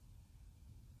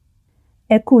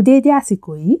Ẹ kú dédé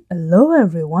àsìkò yìí. Hello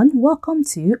everyone, welcome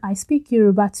to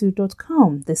ispeakyoruba2.com.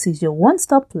 This is your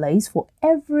one-stop place for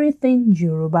everything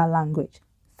Yoruba language.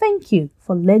 Thank you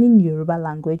for learning Yoruba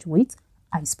language with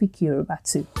I Speak Yoruba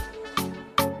 2.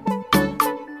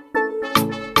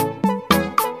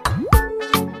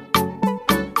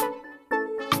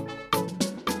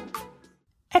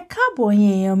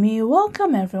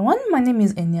 Welcome everyone. My name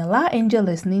is Eniola and you're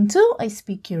listening to I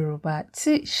Speak Yoruba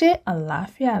 2. Ṣé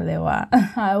àlàáfíà lẹ́wà?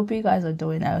 I hope you guys are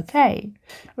doing okay.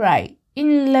 Right.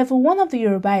 In level 1 of the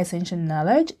Yoruba Essential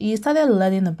Knowledge, you started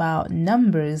learning about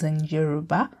numbers in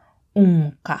Yoruba,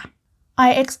 Òǹkà.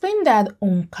 I explained that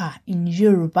Òǹkà in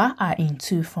Yoruba are in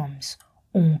two forms.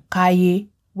 Òǹkàyé,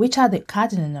 which are the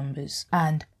cardinal numbers,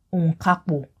 and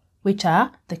Òǹkàpò, which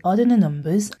are the ordinal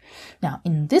numbers. Now,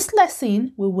 in this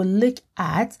lesson, we will look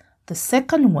at the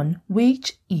second one,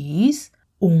 which is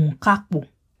Òǹkàpò.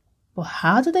 But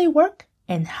how do they work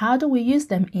and how do we use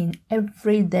them in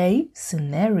everyday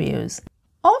scenarios?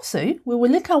 Also, we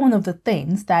will look at one of the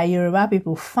things that Yoruba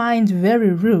people find very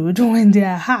rude when they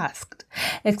are asked,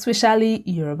 especially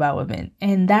Yoruba women,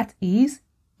 and that is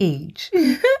age.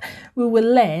 We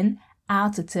will learn how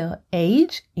to tell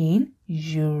age in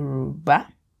Yoruba.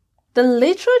 The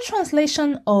literal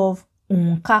translation of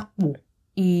Òǹkàpò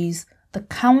is the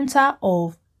counter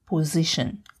of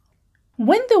position.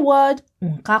 When the word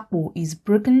Òǹkàpò is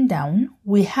broken down,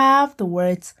 we have the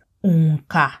words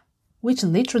Òǹkà, which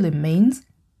literally means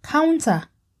counter,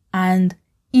 and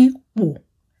Ipò,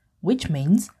 which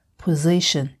means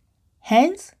position.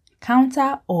 Hence,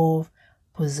 counter of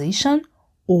position,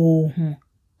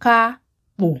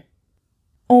 Òǹkàpò.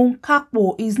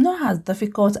 Òǹkàpò is not as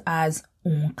difficult as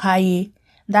Òǹkàyé,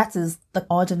 that is the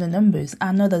ordinal numbers,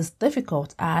 are not as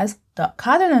difficult as the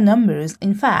cardinal numbers.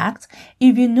 In fact,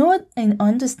 if you know and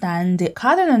understand the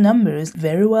cardinal numbers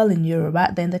very well in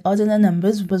Yoruba, then the ordinal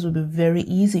numbers will be very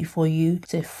easy for you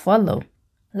to follow.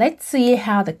 Let's see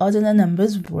how the ordinal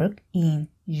numbers work in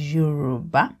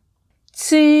Yoruba.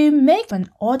 To make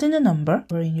an ordinal number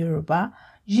in Yoruba,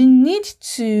 you need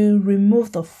to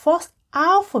remove the first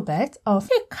alphabet of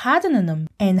a cardinal number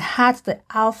and add the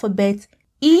alphabet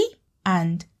E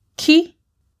and Ki.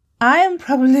 I am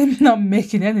probably not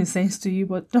making any sense to you,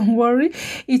 but don't worry,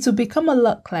 it will become a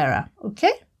lot clearer,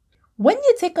 okay? When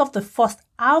you take off the first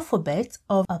alphabet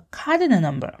of a cardinal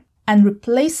number and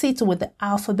replace it with the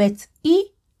alphabet E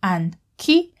and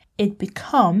Ki, it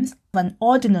becomes an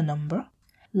ordinal number.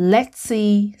 Let's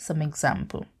see some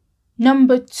example.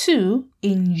 Number 2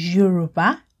 in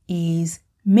Yoruba is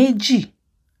Méjì.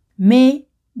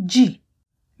 Méjì.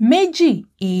 Méjì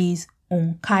is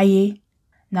Òǹkàyé.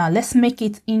 Now let's make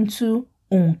it into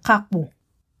Òǹkàpò.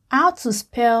 How to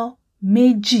spell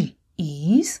Méjì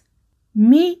is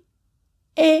M-E-J-I.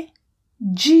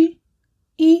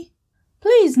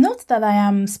 Please note that I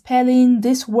am spelling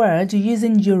this word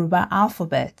using Yoruba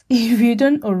alphabet. If you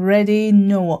don't already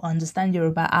know or understand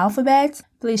Yoruba alphabet,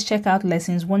 please check out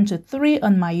lessons 1 to 3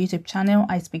 on my YouTube channel,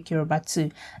 I Speak Yoruba 2.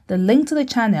 The link to the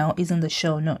channel is in the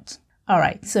show notes.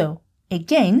 Alright, so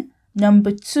again,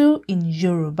 number 2 in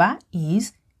Yoruba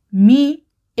is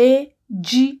M-E-J-I.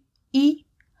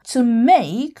 To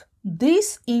make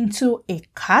this into a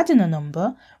cardinal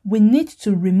number, we need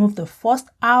to remove the first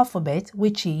alphabet,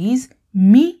 which is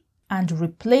Mi, and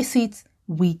replace it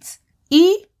with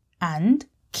E and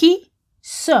Ki.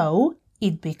 So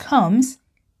it becomes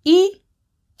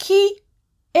I-Ki-E-Ji-I,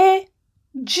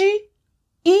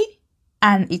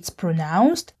 and it's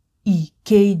pronounced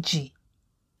Ìkejì.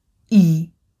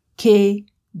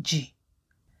 Ìkejì.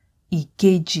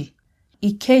 Ìkejì.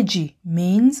 Ìkejì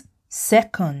means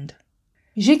second.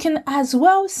 You can as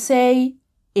well say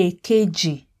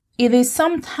Èkejì. It is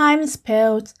sometimes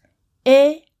spelled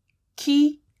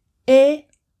E-Ki-E-Ji-I,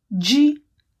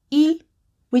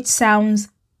 which sounds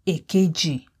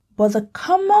Èkejì. But the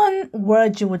common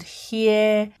word you would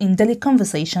hear in daily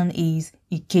conversation is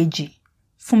Ìkejì.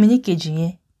 Fún mi ní ìkejì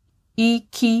yẹn.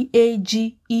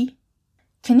 Ìkejì.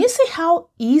 Can you see how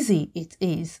easy it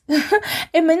is?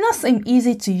 It may not seem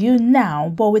easy to you now,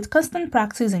 but with constant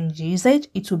practice and usage,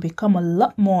 it will become a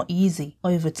lot more easy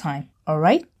over time.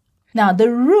 Alright? Now, the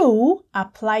rule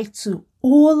applies to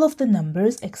all of the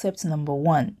numbers except number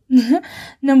 1.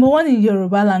 Number 1 in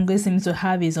Yoruba language seems to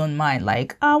have his own mind,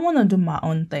 like, I want to do my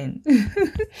own thing.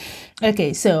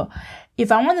 Okay, so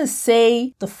if I want to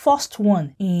say the first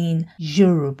one in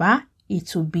Yoruba,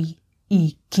 it will be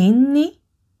Ìkíní.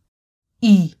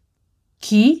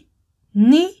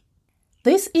 Ìkíní.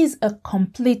 This is a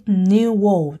complete new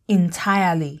word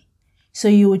entirely. So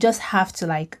you will just have to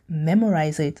like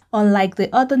memorize it. Unlike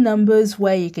the other numbers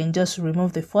where you can just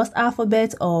remove the first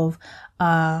alphabet of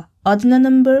ordinal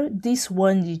number, this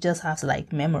one you just have to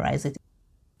like memorize it.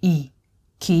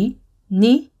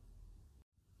 Ìkíní,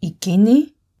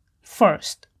 ìkíní,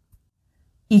 first.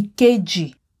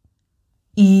 Ìkejì,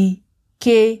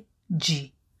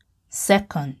 ìkejì,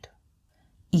 second.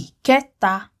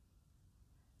 Ìkẹta,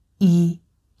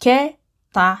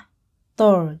 ìkẹta,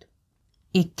 third.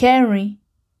 Ìkẹrin,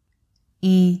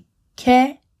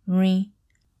 ìkẹrin,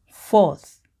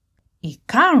 fourth.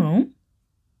 Ìkarùn,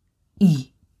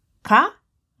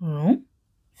 ìkarùn,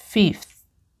 fifth.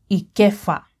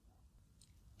 Ìkẹfà,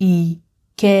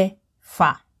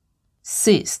 ìkẹfà,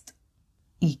 sixth.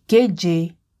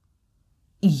 Ìkeje,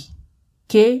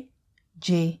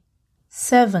 ìkeje,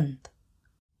 seventh.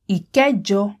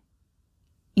 Ìkẹjọ,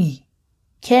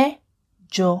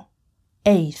 ìkẹjọ,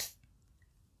 eighth.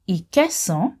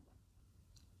 Ìkẹsàn,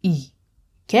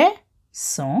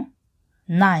 ìkẹsàn,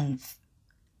 ninth.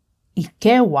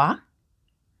 Ìkẹwàá,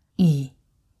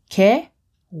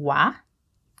 ìkẹwàá,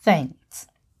 tenth.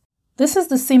 This is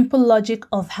the simple logic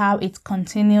of how it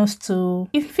continues to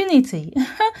infinity.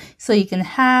 So you can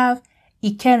have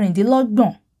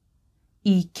ìkẹrìndínlọ́gbọ̀n,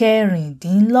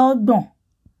 ìkẹrìndínlọ́gbọ̀n,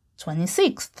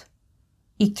 26th.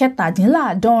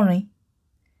 Ìkẹtàdínláàádọ́rin,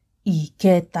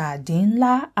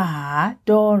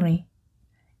 ìkẹtàdínláàádọ́rin,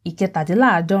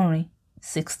 ìkẹtàdínláàádọ́rin,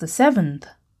 67th.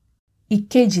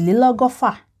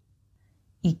 Ìkejìlélọ́gọ́fà,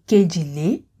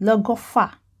 ìkejìlélọ́gọ́fà,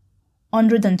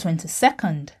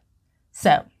 122nd.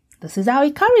 So this is how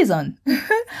it carries on.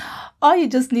 All you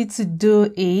just need to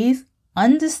do is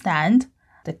understand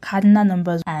the cardinal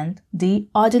numbers and the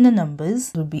ordinal numbers.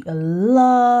 It will be a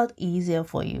lot easier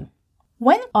for you.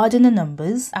 When ordinal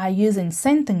numbers are used in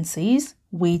sentences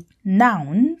with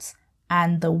nouns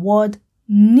and the word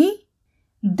ni,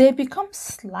 they become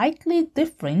slightly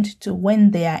different to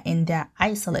when they are in their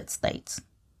isolate states.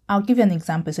 I'll give you an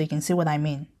example so you can see what I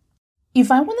mean. If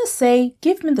I want to say,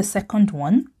 give me the second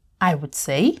one, I would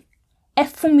say, ẹ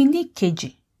fún mi ní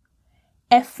kejì.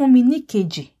 Ẹ fún mi ní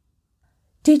kejì.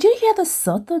 Did you hear the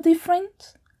subtle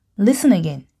difference? Listen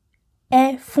again.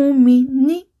 Ẹ fún mi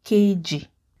ní kejì.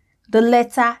 The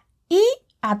letter E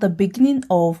at the beginning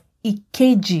of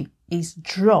ìkejì is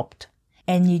dropped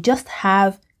and you just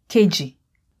have kejì.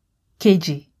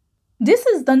 Kejì. This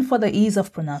is done for the ease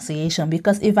of pronunciation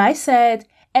because if I said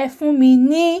ẹ fún mi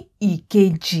ní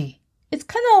ìkejì, it's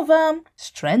kind of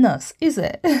strenuous, is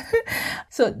it?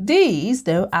 So this,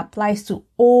 though, applies to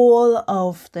all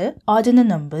of the ordinal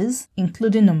numbers,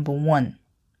 including number 1.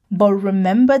 But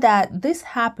remember that this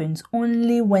happens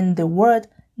only when the word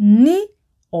ni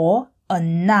or a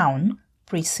noun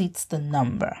precedes the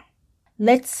number.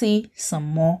 Let's see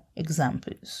some more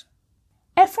examples.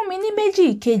 Ẹ fún mi ní méjì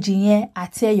ìkejì yẹn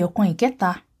àti ẹyọ̀kan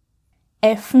ìkẹta.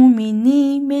 Ẹ fún mi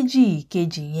ní méjì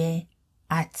ìkejì yẹn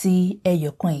àti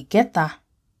ẹyọ̀kan ìkẹta.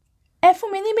 Ẹ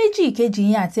fún mi ní méjì ìkejì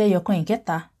yẹn àti ẹyọ̀kan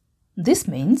ìkẹta. This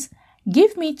means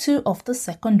give me 2 of the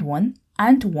second one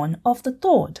and 1 of the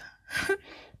third.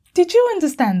 Did you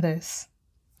understand this?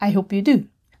 I hope you do.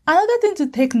 Another thing to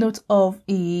take note of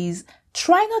is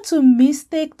try not to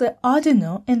mistake the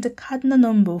ordinal and the cardinal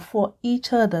number for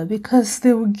each other because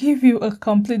they will give you a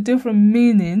completely different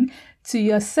meaning to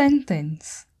your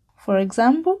sentence. For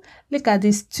example, look at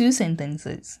these 2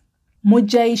 sentences. Mo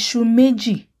jẹ iṣu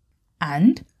méjì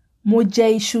and mo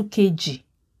jẹ iṣu kejì.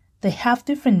 They have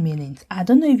different meanings. I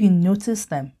don't know if you noticed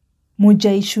them. Mo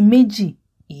jẹ iṣu méjì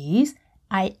is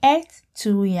I ate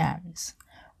 2 yams,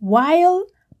 while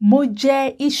mo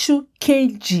jẹ iṣu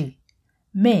kejì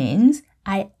means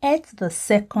I ate the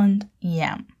second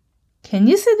yam. Can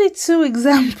you see the 2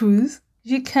 examples?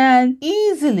 You can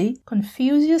easily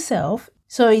confuse yourself.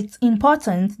 So it's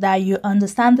important that you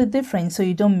understand the difference so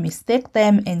you don't mistake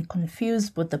them and confuse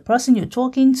both the person you're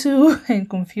talking to and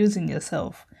confusing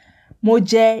yourself. Mo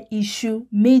jẹ iṣu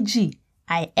méjì.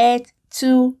 I ate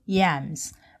 2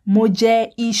 yams. Mo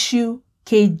jẹ iṣu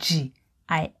kejì.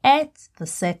 I ate the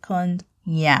second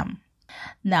yam.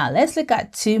 Now let's look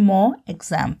at 2 more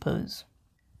examples.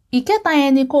 Ìkẹta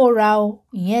yẹn ni kó ra o,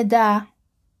 ìyẹn dáa.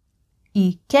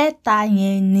 Ìkẹta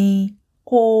yẹn ni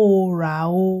kó ra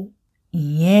o,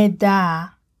 ìyẹn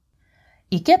dáa.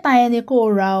 Ìkẹta yẹn ni kó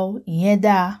ra o, ìyẹn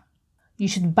dáa. You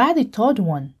should buy the third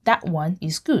one. That one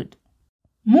is good.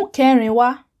 Mú kẹrin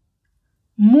wá.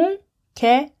 Mú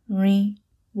kẹrin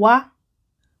wá.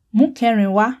 Mú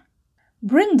kẹrin wá.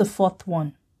 Bring the 4th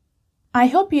one. I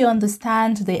hope you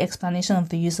understand the explanation of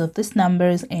the use of these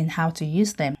numbers and how to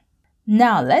use them.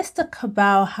 Now let's talk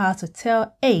about how to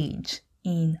tell age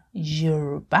in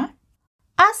Yoruba.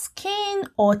 Asking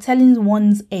or telling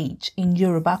one's age in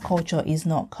Yoruba culture is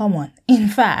not common. In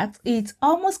fact, it's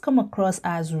almost come across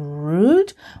as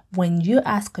rude when you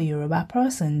ask a Yoruba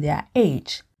person their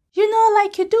age. You know,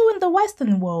 like you do in the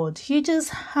Western world. You just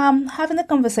having a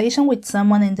conversation with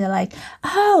someone and they're like,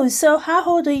 oh, so how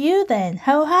old are you then?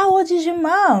 How old is your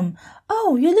mom?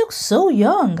 Oh, you look so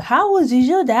young. How old is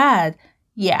your dad?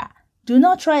 Yeah, do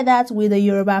not try that with a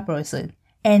Yoruba person.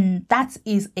 And that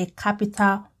is a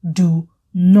capital do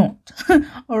not.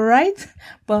 All right?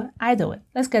 But either way,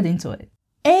 let's get into it.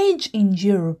 Age in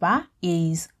Yoruba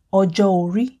is Ojo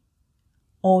Ori.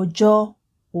 Ojo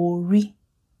Ori.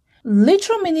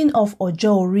 Literal meaning of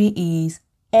Ojo Ori is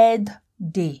Ed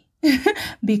Day.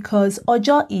 Because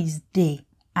Ojo is day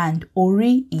and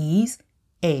Ori is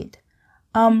Ed.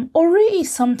 Ori is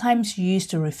sometimes used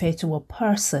to refer to a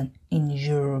person in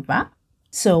Yoruba.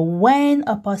 So when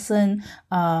a person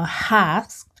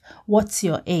asks, what's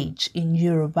your age in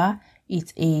Yoruba,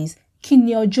 it is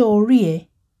Kini Ojo Ori e?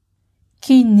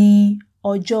 Kini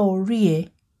Ojo Ori e?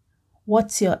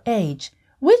 What's your age?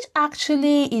 Which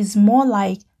actually is more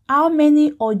like how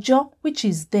many Ojo, which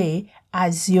is day,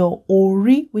 as your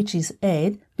Ori, which is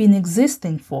Ed, been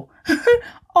existing for.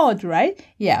 Odd, right?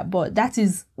 Yeah, but that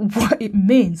is what it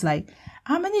means. Like,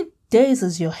 how many days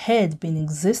has your head been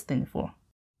existing for?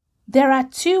 There are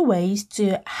two ways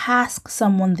to ask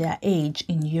someone their age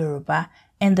in Yoruba,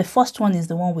 and the first one is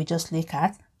the one we just look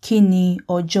at, Kini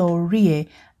Ojo Ori e.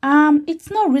 It's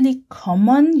not really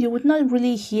common. You would not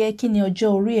really hear Kini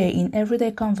Ojo Ori e in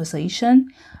everyday conversation.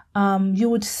 You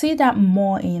would see that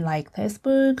more in like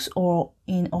textbooks or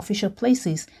in official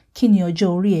places. Kini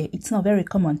Ojo Ori e, it's not very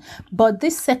common. But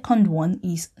this second one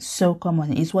is so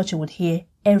common. It's what you would hear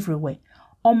everywhere.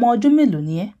 Ọmọ ọdún mélòó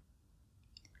ni ẹ́?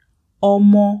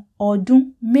 Ọmọ ọdún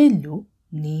mélòó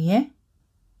ni ẹ́?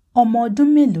 Ọmọ ọdún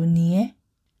mélòó ni ẹ́?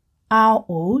 How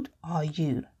old are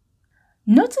you?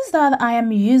 Notice that I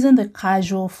am using the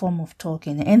casual form of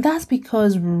talking, and that's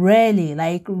because rarely,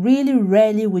 like really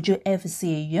rarely would you ever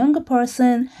see a younger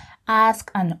person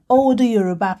ask an older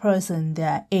Yoruba person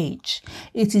their age.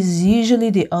 It is usually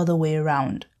the other way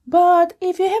around. But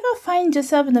if you ever find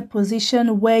yourself in a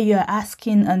position where you're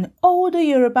asking an older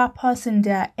Yoruba person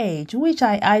their age, which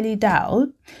I highly doubt,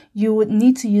 you would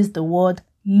need to use the word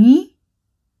yi,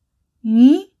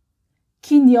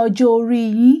 kini ọjọ́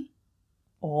orí yín,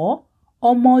 or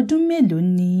ọmọ ọdún mélòó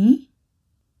ni?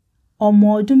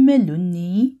 Ọmọ ọdún mélòó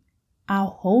ni?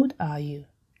 How old are you?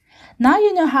 Now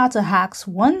you know how to ask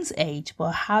one's age,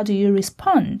 but how do you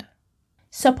respond?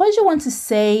 Suppose you want to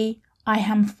say, I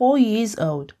am 4 years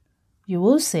old. You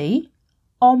will say,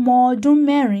 ọmọ ọdún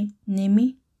mẹ́rin ni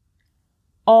mí.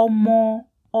 Ọmọ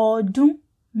ọdún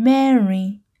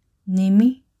mẹ́rin ni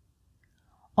mí.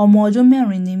 Ọmọ ọdún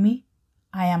mẹ́rin ni mí.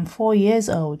 I am 4 years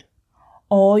old.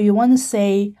 Or you want to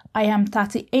say, I am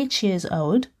 38 years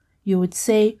old. You would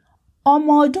say,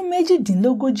 ọmọ ọdún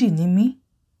méjìdínlógójì ni mí.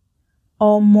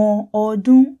 Ọmọ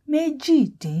ọdún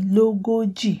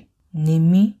méjìdínlógójì ni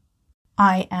mí.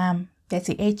 I am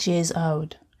 38 years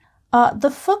old. The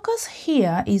focus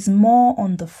here is more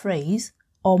on the phrase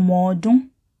ọmọ ọdún.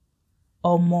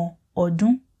 Ọmọ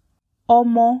ọdún.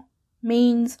 Ọmọ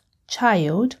means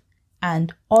child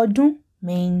and ọdún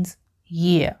means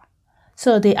year.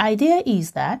 So the idea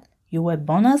is that you were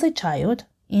born as a child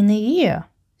in a year.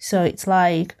 So it's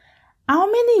like, how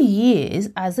many years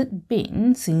has it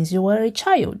been since you were a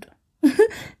child?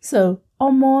 So,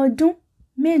 ọmọ ọdún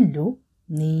mélòó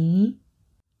ni?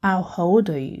 How old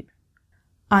are you?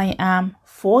 I am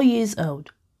 4 years old.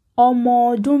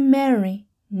 Ọmọ ọdún mẹ́rin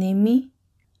ni mí.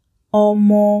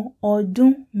 Ọmọ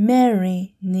ọdún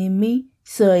mẹ́rin ni mí.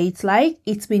 So it's like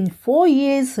it's been 4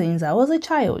 years since I was a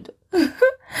child.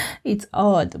 It's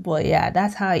odd, but yeah,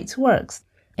 that's how it works.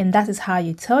 And that is how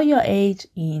you tell your age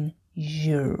in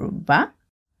Yoruba.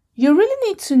 You really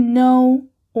need to know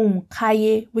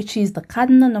Onkaye, which is the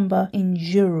cardinal number in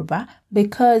Yoruba,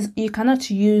 because you cannot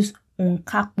use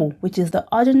Onkapo, which is the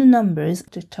ordinal numbers,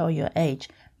 to tell your age.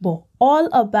 But all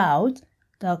about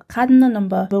the cardinal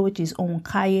number, which is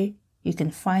Onkaye, you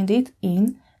can find it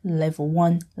in level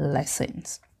 1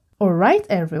 lessons. Alright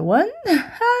everyone,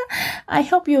 I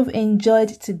hope you've enjoyed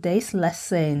today's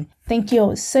lesson. Thank you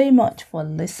all so much for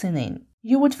listening.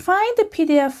 You would find the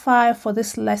PDF file for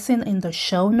this lesson in the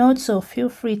show notes, so feel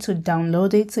free to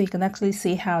download it so you can actually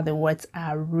see how the words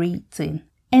are written.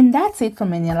 And that's it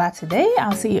from Eniola today.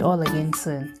 I'll see you all again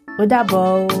soon. Ó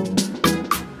dàbọ̀.